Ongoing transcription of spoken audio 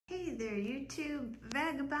Hey there YouTube,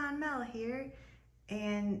 Vagabond Mel here,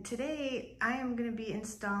 and today I am going to be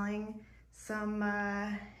installing some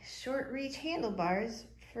short reach handlebars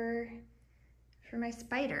for my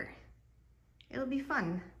Spyder. It'll be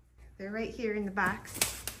fun. They're right here in the box.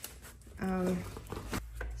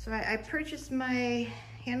 So I purchased my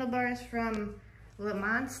handlebars from Le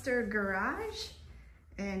Monster Garage,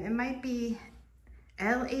 and it might be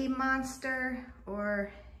LA Monster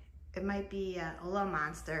or it might be La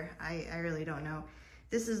Monster. I really don't know.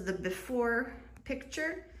 This is the before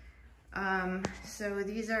picture. So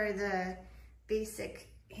these are the basic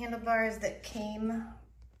handlebars that came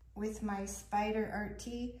with my Spyder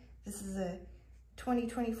RT. This is a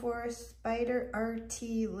 2024 Spyder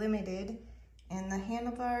RT Limited. And the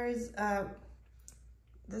handlebars,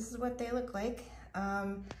 this is what they look like.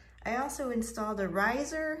 I also installed a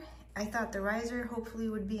riser. I thought the riser hopefully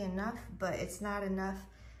would be enough, but it's not enough.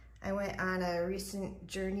 I went on a recent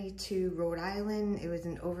journey to Rhode Island. It was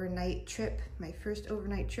an overnight trip, my first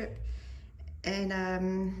overnight trip.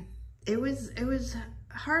 And it was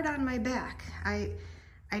hard on my back. I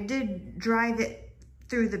did drive it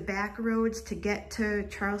through the back roads to get to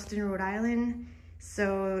Charleston, Rhode Island.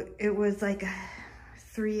 So it was like a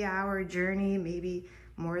 3-hour journey, maybe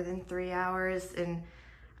more than 3 hours. And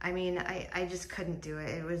I mean, I just couldn't do it.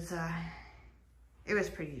 It was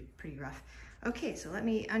pretty rough. Okay, so let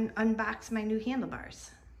me unbox my new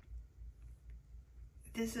handlebars.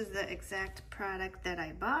 This is the exact product that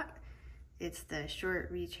I bought. It's the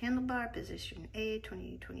short reach handlebar, position A,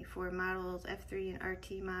 2024 models, F3 and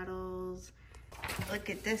RT models.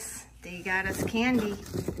 Look at this, they got us candy.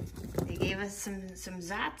 They gave us some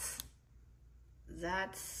Zots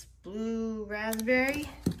blue raspberry.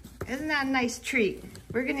 Isn't that a nice treat?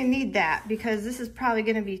 We're gonna need that because this is probably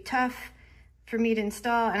gonna be tough for me to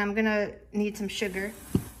install, and I'm gonna need some sugar.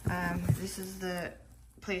 This is the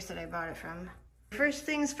place that I bought it from. First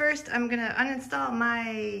things first, I'm gonna uninstall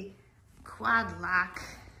my quad lock.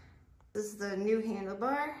 This is the new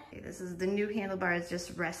handlebar. This is the new handlebar, is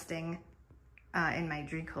just resting in my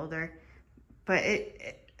drink holder, but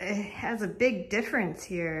it has a big difference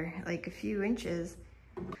here, like a few inches.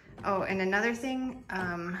 Oh, and another thing,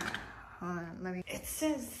 hold on, it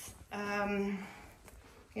says,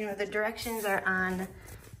 you know, the directions are on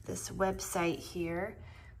this website here,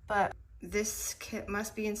 but this kit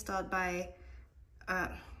must be installed by,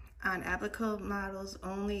 on applicable models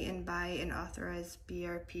only and by an authorized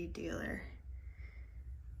BRP dealer.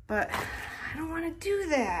 But I don't want to do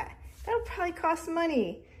that. That'll probably cost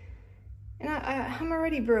money. And I'm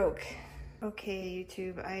already broke. Okay,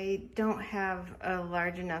 YouTube, I don't have a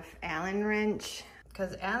large enough Allen wrench,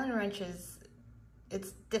 because Allen wrenches,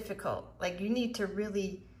 it's difficult. Like, you need to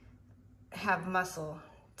really have muscle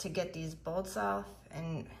to get these bolts off,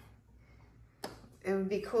 and it would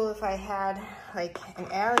be cool if I had like an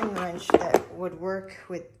Allen wrench that would work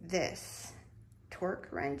with this torque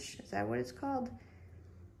wrench. Is that what it's called?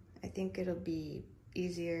 I think it'll be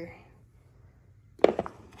easier.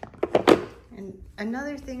 And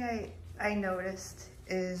another thing I noticed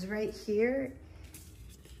is right here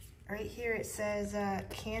it says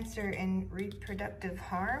cancer and reproductive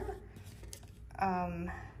harm. I'm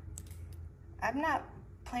not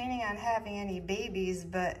planning on having any babies,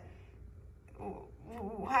 but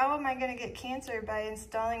how am I gonna get cancer by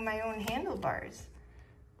installing my own handlebars?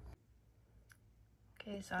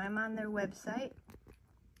 Okay, so I'm on their website.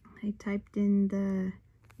 I typed in the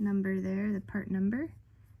number there, the part number,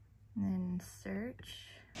 and then search.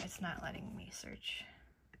 It's not letting me search.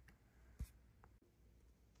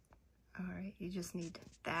 All right, you just need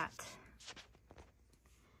that.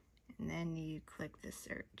 And then you click the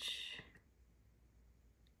search.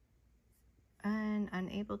 And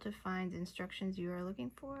unable to find the instructions you are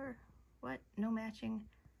looking for. What? No matching?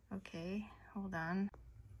 Okay, hold on.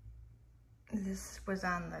 This was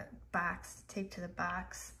on the box, taped to the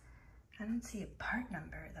box. I don't see a part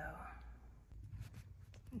number though.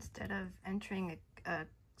 Instead of entering a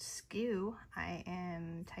SKU, I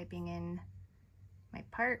am typing in my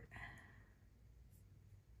part.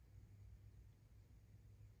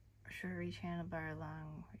 Short reach handlebar,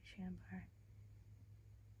 long reach handlebar.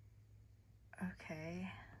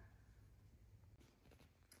 Okay.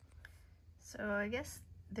 So I guess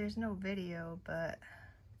there's no video, but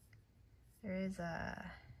there is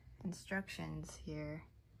instructions here.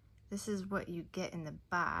 This is what you get in the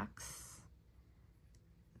box.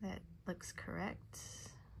 That looks correct.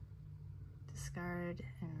 Discard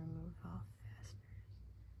and remove all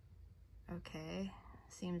fasteners. Okay,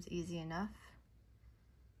 seems easy enough.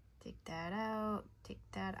 Take that out, take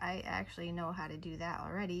that. I actually know how to do that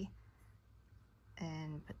already.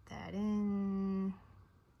 And put that in.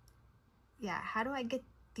 Yeah, how do I get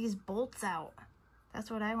these bolts out? That's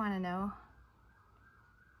what I want to know.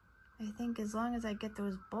 I think as long as I get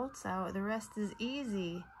those bolts out, the rest is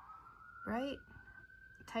easy, right?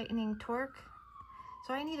 Tightening torque.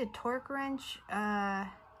 So I need a torque wrench.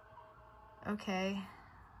 Okay.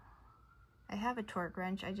 I have a torque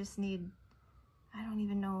wrench. I just need, I don't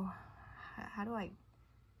even know, how do I,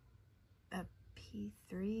 a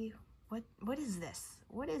P3? What is this?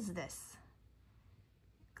 What is this?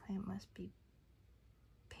 Clamp must be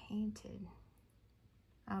painted.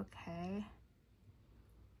 Okay.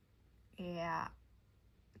 Yeah.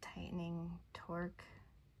 Tightening torque.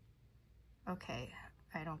 Okay.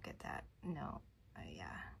 I don't get that. No.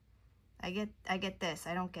 Yeah. I get this.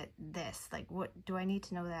 I don't get this. Like, what do I need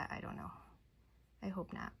to know that? I don't know. I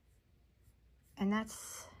hope not. And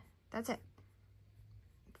that's it.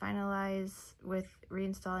 Finalize with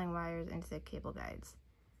reinstalling wires into the cable guides.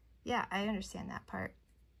 Yeah, I understand that part.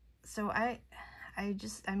 So I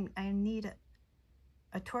need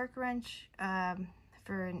a torque wrench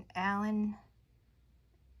for an Allen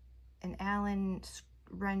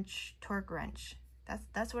wrench, torque wrench.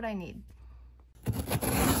 That's what I need.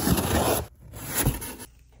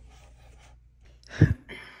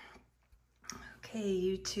 Okay,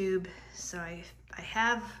 YouTube. So I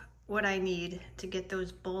have what I need to get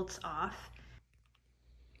those bolts off.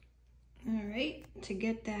 All right, to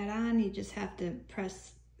get that on, you just have to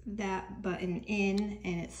press that button in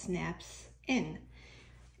and it snaps in.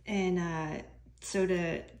 And so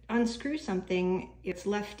to unscrew something, it's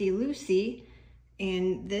lefty-loosey,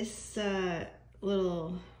 and this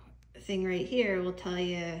little thing right here will tell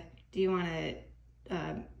you, do you want to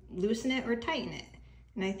loosen it or tighten it?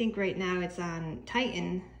 And I think right now it's on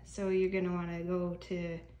tighten, so you're gonna want to go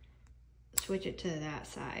to switch it to that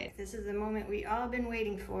side. This is the moment we all been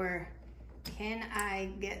waiting for. Can I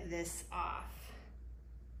get this off?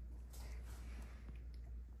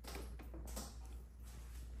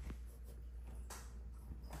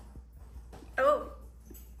 Oh,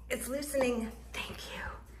 it's loosening. Thank you.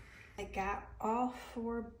 I got all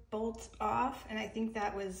 4 bolts off, and I think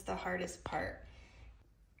that was the hardest part.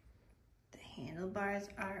 The handlebars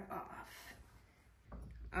are off.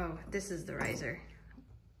 Oh, this is the riser.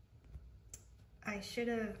 I should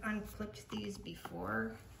have unclipped these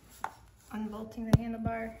before unbolting the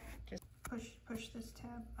handlebar. Just push this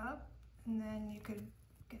tab up, and then you could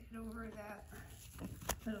get it over that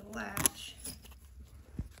little latch.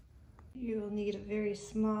 You'll need a very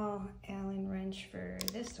small Allen wrench for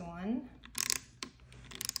this one.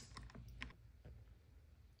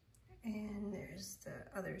 And there's the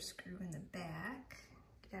other screw in the back.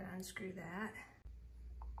 You gotta unscrew that.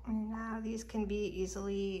 And now these can be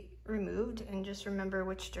easily removed, and just remember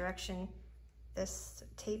which direction this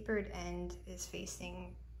tapered end is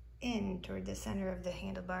facing in toward the center of the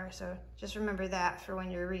handlebar. So just remember that for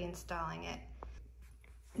when you're reinstalling it.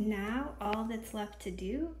 Now all that's left to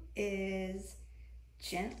do is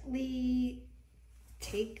gently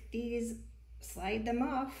take these, slide them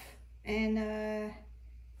off, and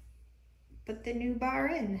put the new bar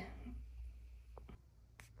in.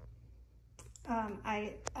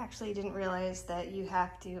 I actually didn't realize that you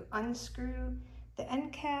have to unscrew the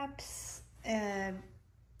end caps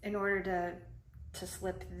in order to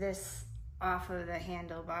slip this off of the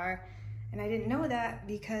handlebar. And I didn't know that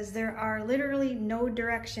because there are literally no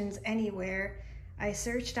directions anywhere. I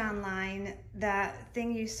searched online. That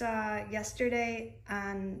thing you saw yesterday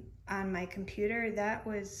on my computer, that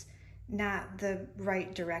was not the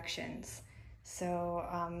right directions. So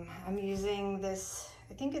I'm using this,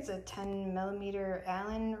 I think it's a 10mm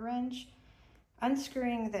Allen wrench,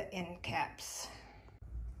 unscrewing the end caps.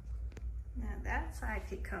 Now that side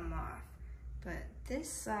could come off, but this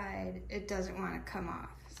side, it doesn't want to come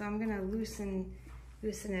off. So I'm gonna loosen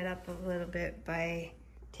it up a little bit by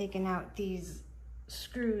taking out these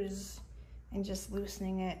screws and just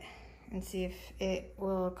loosening it, and see if it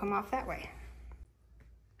will come off that way.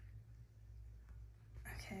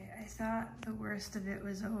 Okay, I thought the worst of it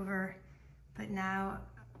was over, but now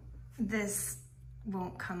this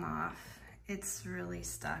won't come off. It's really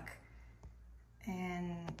stuck,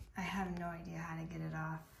 and I have no idea how to get it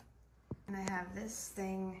off. And I have this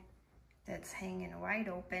thing that's hanging wide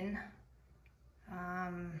open.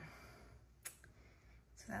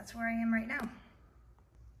 So that's where I am right now.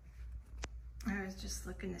 I was just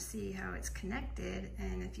looking to see how it's connected,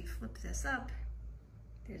 and if you flip this up,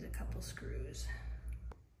 there's a couple screws.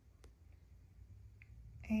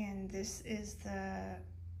 And this is the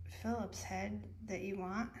Phillips head that you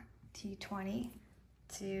want, T20,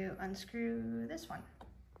 to unscrew this one.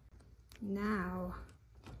 Now,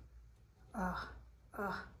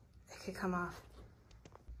 it could come off.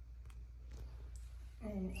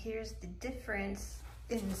 And here's the difference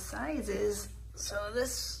in sizes. So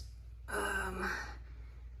this,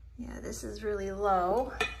 yeah, this is really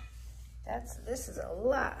low. This is a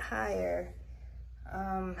lot higher.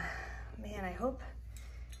 Man, I hope,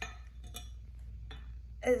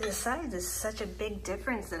 the size is such a big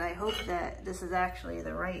difference that I hope that this is actually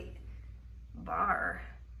the right bar.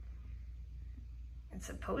 It's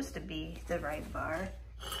supposed to be the right bar.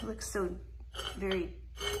 It looks so very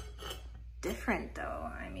different though.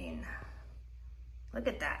 I mean, look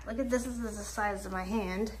at that. Look at this, is the size of my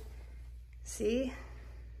hand. See?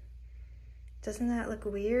 Doesn't that look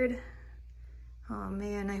weird? Oh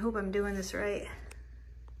man, I hope I'm doing this right.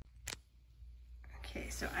 Okay,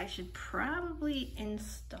 so I should probably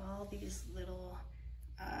install these little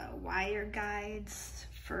wire guides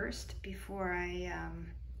first before I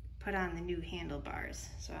put on the new handlebars.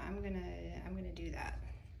 So I'm gonna do that.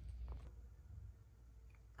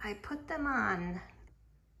 I put them on.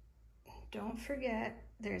 Don't forget,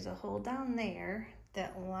 there's a hole down there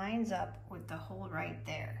that lines up with the hole right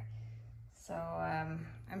there. So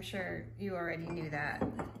I'm sure you already knew that,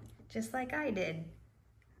 just like I did.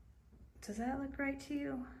 Does that look right to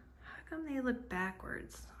you? How come they look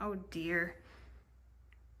backwards? Oh dear.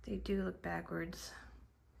 They do look backwards.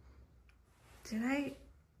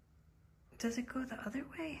 Does it go the other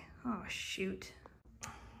way? Oh shoot.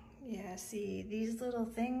 Yeah, see, these little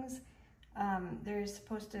things, they're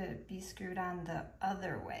supposed to be screwed on the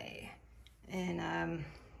other way. And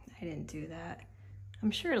I didn't do that.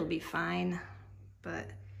 I'm sure it'll be fine, but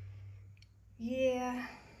yeah.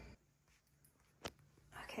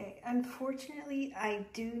 Okay, unfortunately, I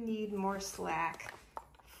do need more slack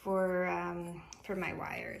for my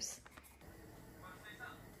wires.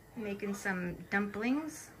 Making some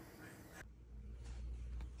dumplings.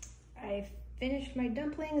 I finished my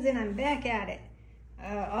dumplings and I'm back at it.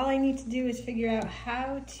 All I need to do is figure out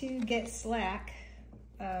how to get slack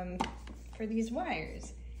for these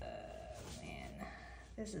wires. Man,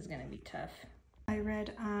 this is gonna be tough. I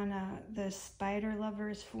read on the Spyder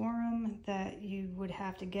Lovers forum that you would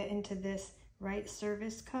have to get into this right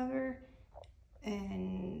service cover,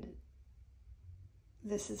 and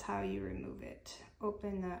this is how you remove it.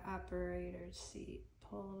 Open the operator's seat,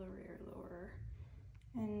 pull the rear lower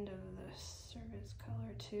end of the service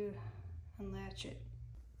collar to unlatch it.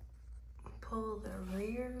 Pull the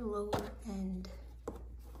rear lower end.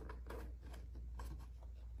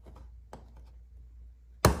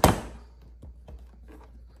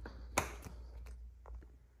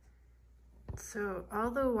 So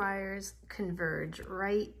all the wires converge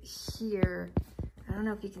right here. I don't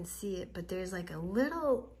know if you can see it, but there's like a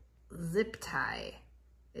little zip tie.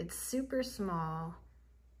 It's super small,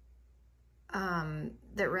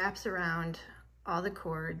 that wraps around all the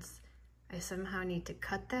cords. I somehow need to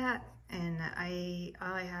cut that, and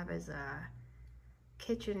all I have is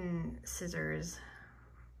kitchen scissors.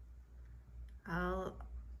 I'll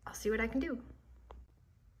see what I can do.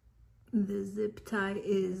 The zip tie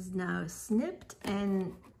is now snipped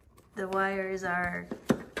and the wires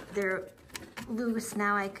they're loose.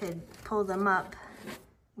 Now I could pull them up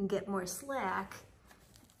and get more slack.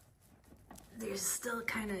 They're still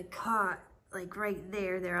kind of caught, like right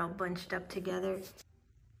there. They're all bunched up together.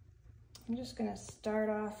 I'm just gonna start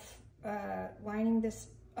off lining this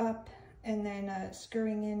up and then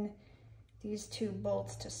screwing in these two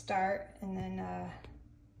bolts to start, and then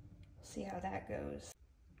see how that goes.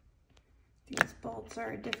 These bolts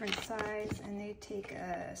are a different size and they take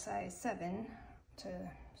a size 7 to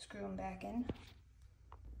screw them back in.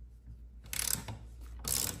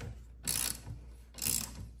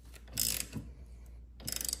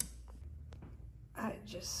 I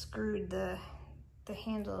just screwed the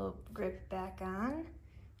handle grip back on.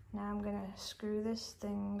 Now I'm gonna screw this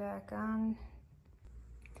thing back on.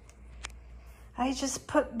 I just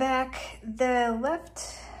put back the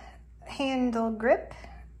left handle grip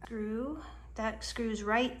screw. That screws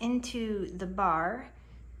right into the bar,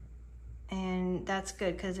 and that's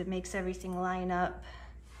good because it makes everything line up.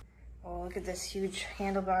 Oh, look at this huge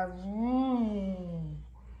handlebar.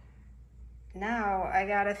 Now I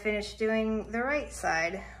gotta finish doing the right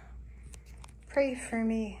side. Pray for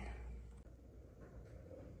me.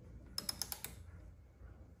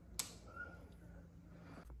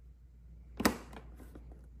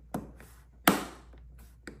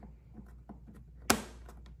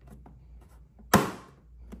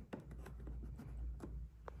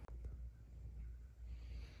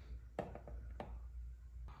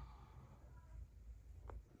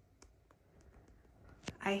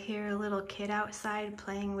 I hear a little kid outside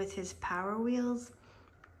playing with his Power Wheels,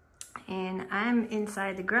 and I'm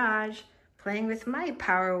inside the garage playing with my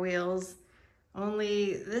Power Wheels.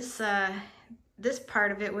 only this this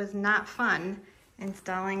part of it was not fun,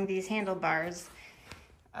 installing these handlebars.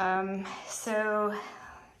 So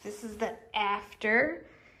this is the after,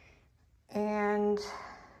 and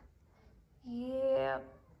yeah,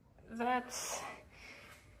 that's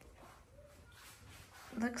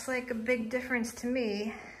looks like a big difference to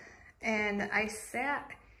me. And I sat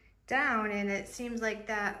down and it seems like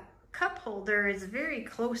that cup holder is very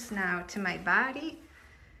close now to my body.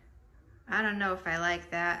 I don't know if I like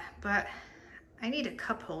that, but I need a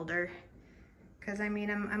cup holder, because I mean,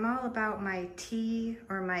 I'm all about my tea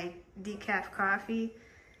or my decaf coffee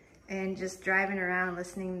and just driving around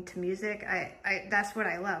listening to music. That's what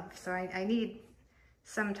I love. So I need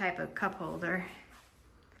some type of cup holder.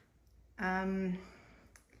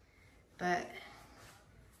 But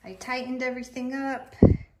I tightened everything up,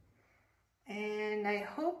 and I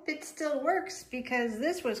hope it still works, because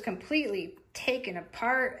this was completely taken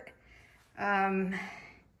apart. I'm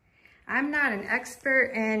not an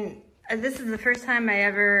expert, and this is the first time I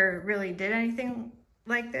ever really did anything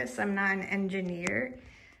like this. I'm not an engineer,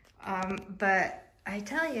 but I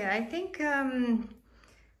tell you, I think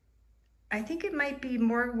it might be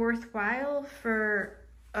more worthwhile for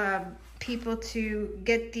people to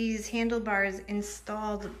get these handlebars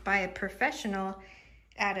installed by a professional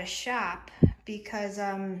at a shop, because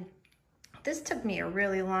this took me a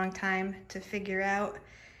really long time to figure out.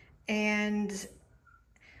 And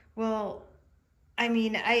well, I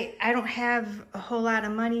mean, I don't have a whole lot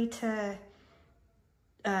of money to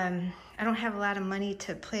I don't have a lot of money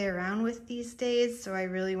to play around with these days, so I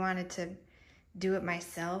really wanted to do it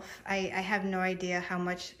myself. I have no idea how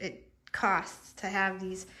much it costs to have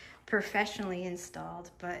these professionally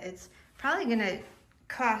installed, but it's probably gonna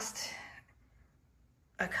cost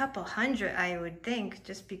a couple hundred, I would think,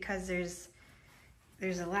 just because there's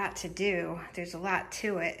a lot to do. There's a lot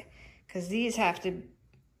to it, because this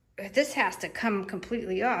has to come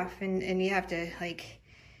completely off, and you have to like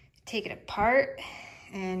take it apart,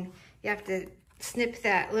 and you have to snip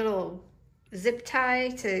that little zip tie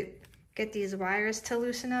to get these wires to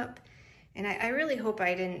loosen up. And I really hope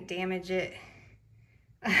I didn't damage it.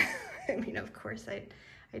 I mean, of course, I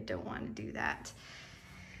don't want to do that.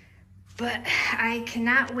 But I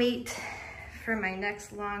cannot wait for my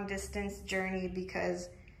next long distance journey, because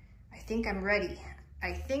I think I'm ready.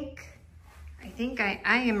 I think I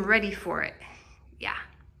am ready for it. Yeah.